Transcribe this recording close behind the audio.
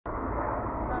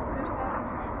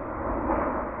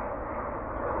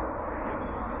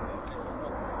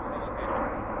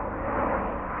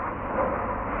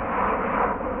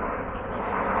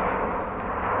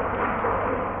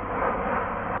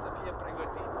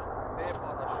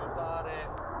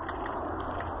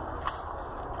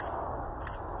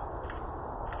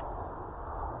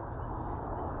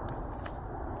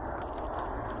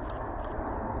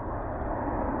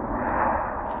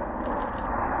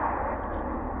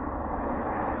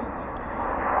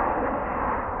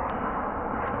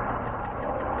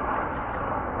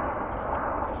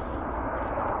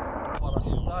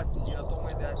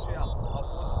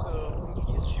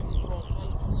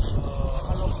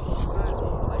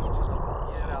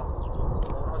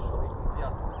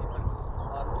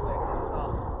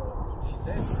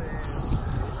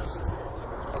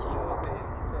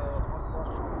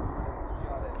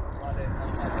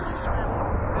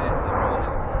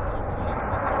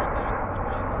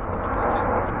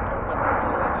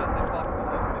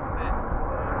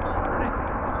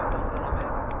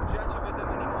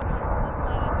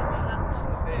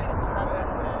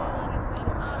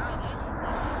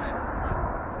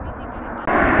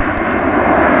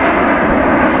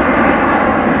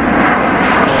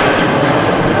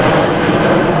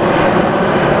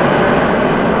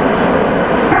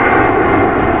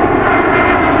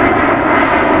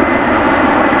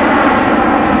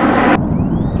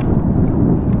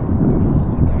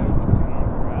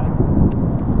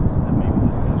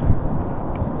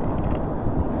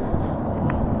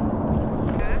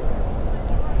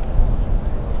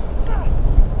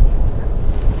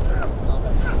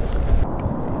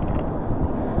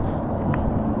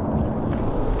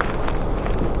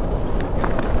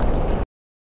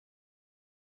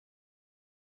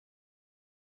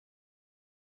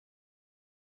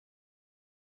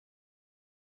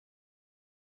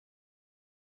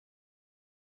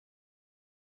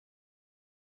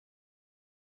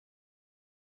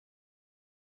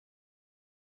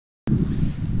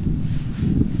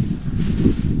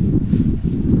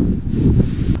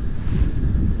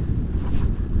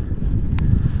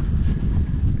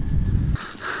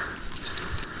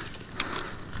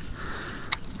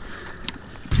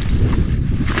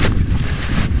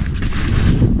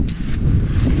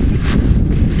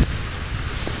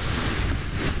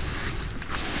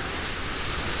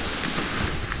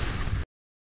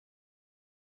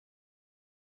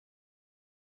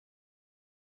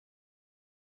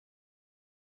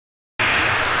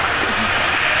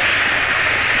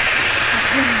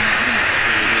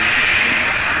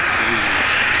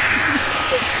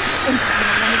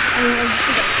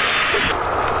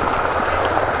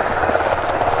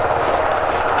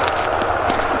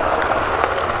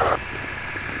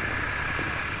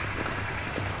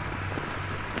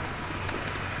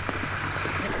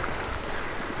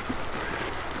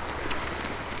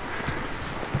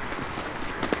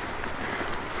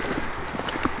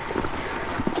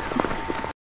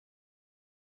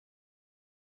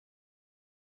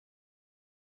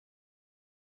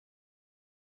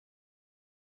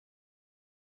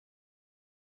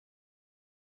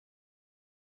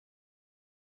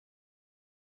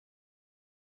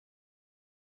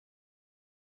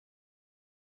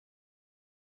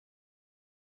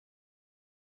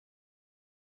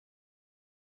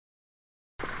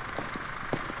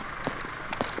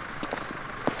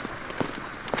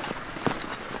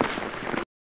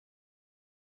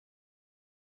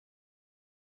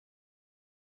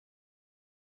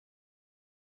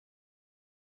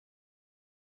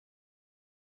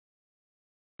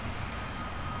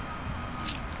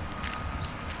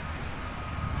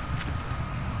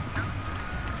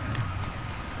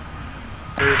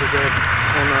years ago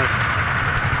on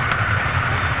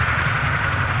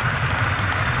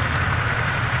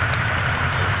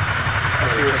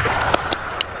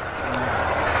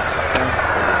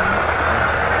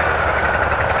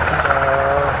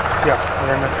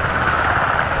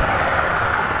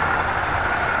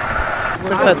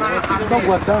Perfetto. Sto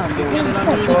guardando.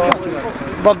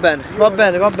 Va bene, va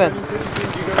bene, va bene.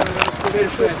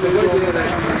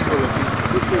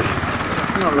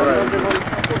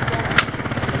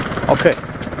 Ok.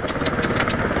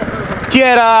 Chi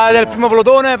era del primo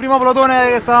pelotone? Primo pelotone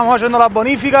che stavamo facendo la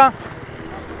bonifica?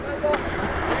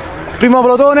 Primo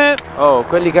pelotone? Oh,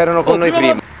 quelli che erano con noi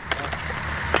prima.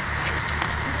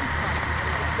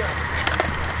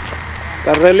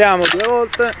 Carrelliamo 2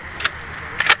 volte.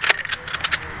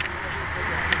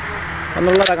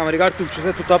 Quando la camera i cartucci, se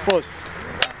è tutto a posto.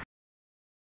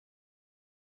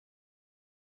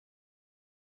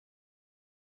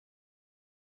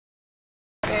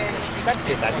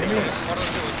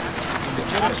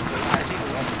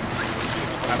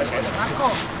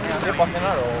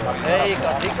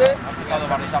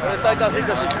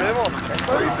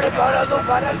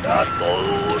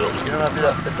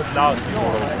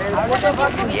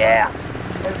 Yeah.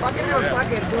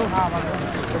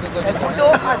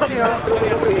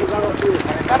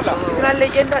 Una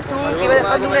leyenda tú que iba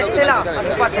dejando una estela.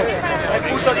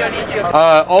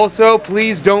 Also,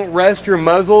 please don't rest your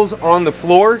muzzles on the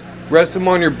floor. Rest them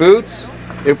on your boots.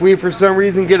 If we for some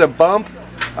reason get a bump,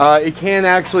 it can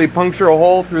actually puncture a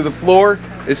hole through the floor.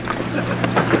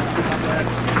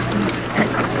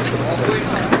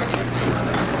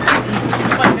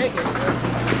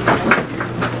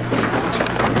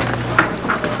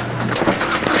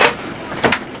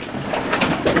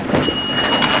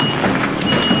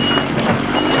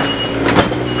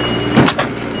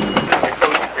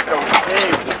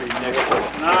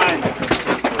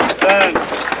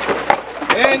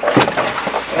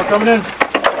 Coming in.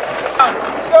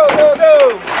 Go, go, go!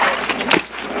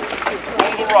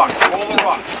 Roll the rocks, roll the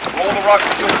rocks. Roll the rocks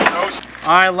until there's no...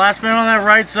 Alright, last man on that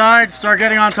right side, start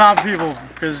getting on top of people.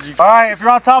 Alright, if you're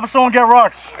on top of someone, get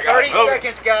rocks. 30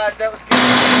 seconds, guys. That was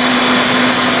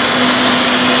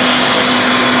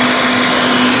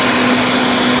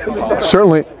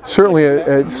good. Certainly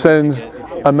it sends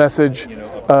a message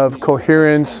of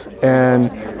coherence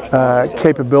and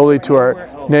capability to our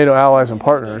NATO allies and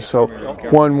partners. So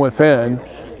one, within;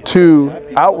 two,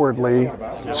 outwardly,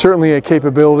 certainly a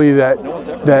capability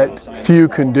that few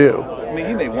can do,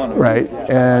 right?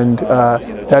 And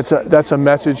that's a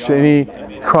message to any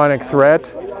chronic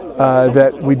threat,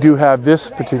 that we do have this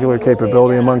particular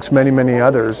capability amongst many, many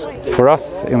others. For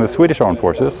us in the Swedish Armed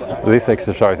Forces, this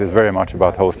exercise is very much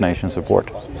about host nation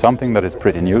support. Something that is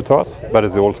pretty new to us, but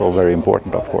is also very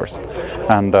important, of course.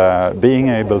 And being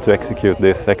able to execute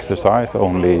this exercise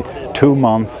only 2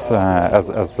 months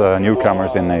as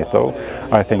newcomers in NATO,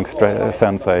 I think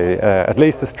sends at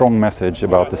least a strong message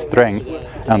about the strength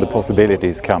and the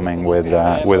possibilities coming with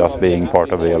us being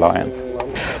part of the alliance.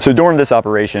 So during this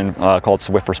operation called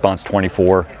Swift Response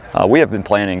 24, we have been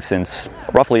planning since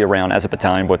roughly around, as a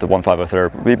battalion with the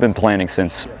 15003rd, we've been planning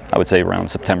since, I would say, around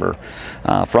September.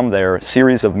 From there,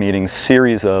 series of meetings,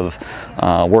 series of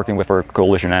working with our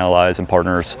coalition allies and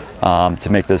partners to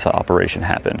make this operation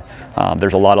happen.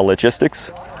 There's a lot of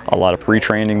logistics, a lot of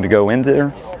pre-training to go into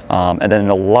there, and then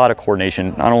a lot of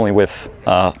coordination, not only with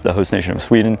the host nation of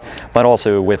Sweden, but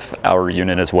also with our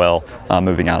unit as well,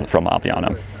 moving out from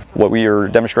Apiana. What we are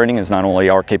demonstrating is not only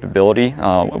our capability,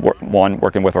 one,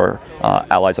 working with our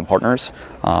allies and partners,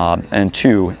 and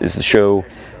two, is to show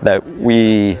that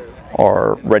we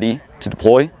are ready to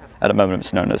deploy at a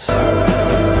moment's notice.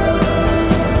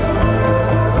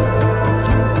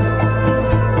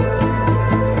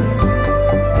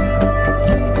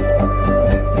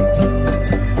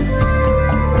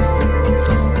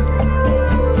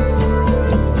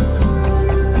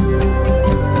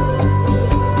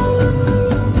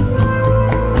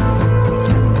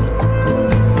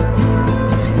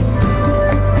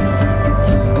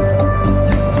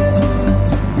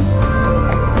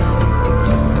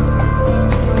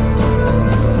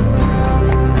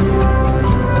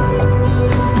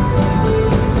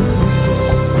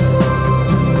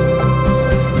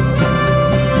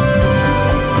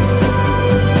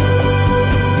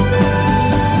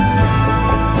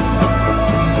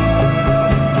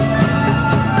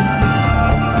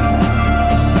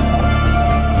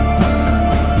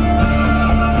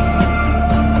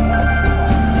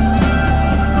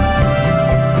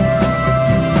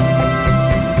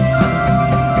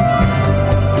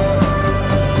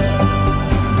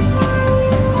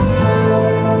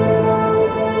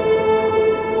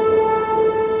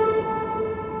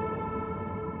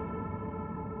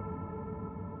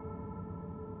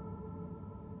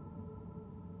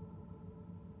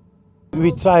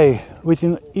 we try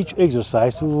within each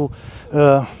exercise to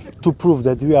prove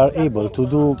that we are able to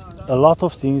do a lot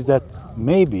of things that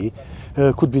maybe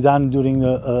could be done during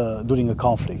a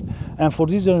conflict. And for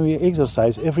this we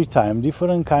exercise every time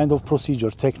different kind of procedure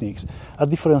techniques at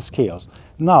different scales.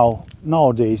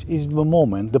 Nowadays is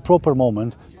the proper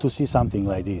moment to see something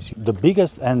like this. The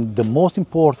biggest and the most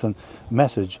important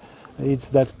message is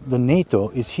that the NATO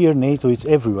is here, NATO is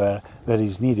everywhere where it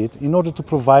is needed in order to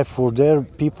provide for their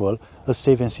people a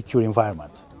safe and secure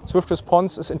environment. Swift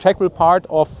response is an integral part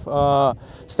of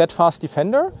Steadfast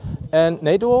Defender, and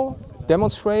NATO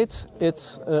demonstrates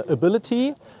its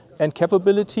ability and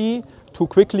capability to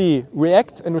quickly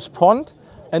react and respond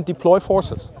and deploy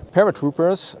forces.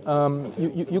 Paratroopers,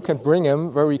 you can bring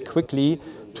them very quickly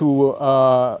to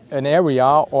an area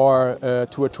or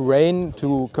to a terrain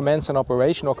to commence an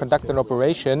operation or conduct an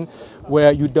operation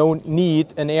where you don't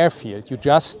need an airfield. You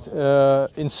just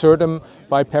insert them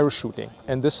by parachuting.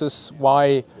 And this is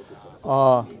why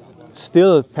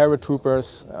still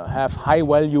paratroopers have high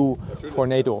value for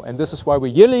NATO. And this is why we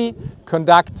yearly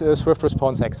conduct a swift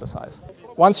response exercise.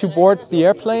 Once you board the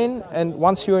airplane and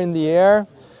once you're in the air,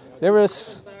 there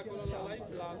is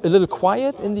a little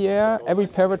quiet in the air. Every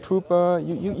paratrooper,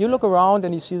 you look around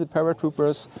and you see the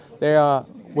paratroopers, they are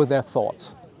with their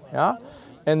thoughts. Yeah?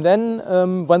 And then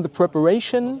when the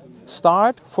preparation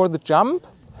starts for the jump,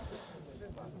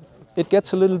 it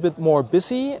gets a little bit more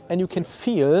busy, and you can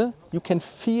feel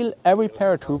every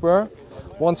paratrooper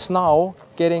wants now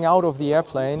getting out of the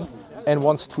airplane and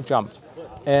wants to jump.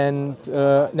 And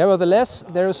nevertheless,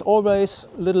 there is always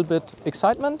a little bit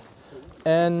excitement,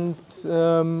 and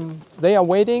they are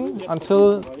waiting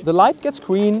until the light gets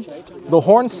green, the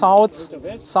horn sounds,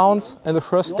 and the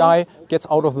first guy gets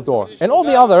out of the door. And all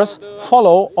the others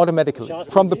follow automatically.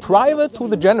 From the private to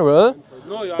the general,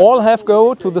 all have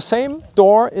go to the same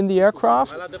door in the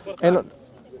aircraft, and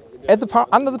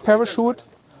under the parachute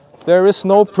there is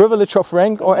no privilege of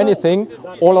rank or anything,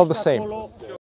 all are the same.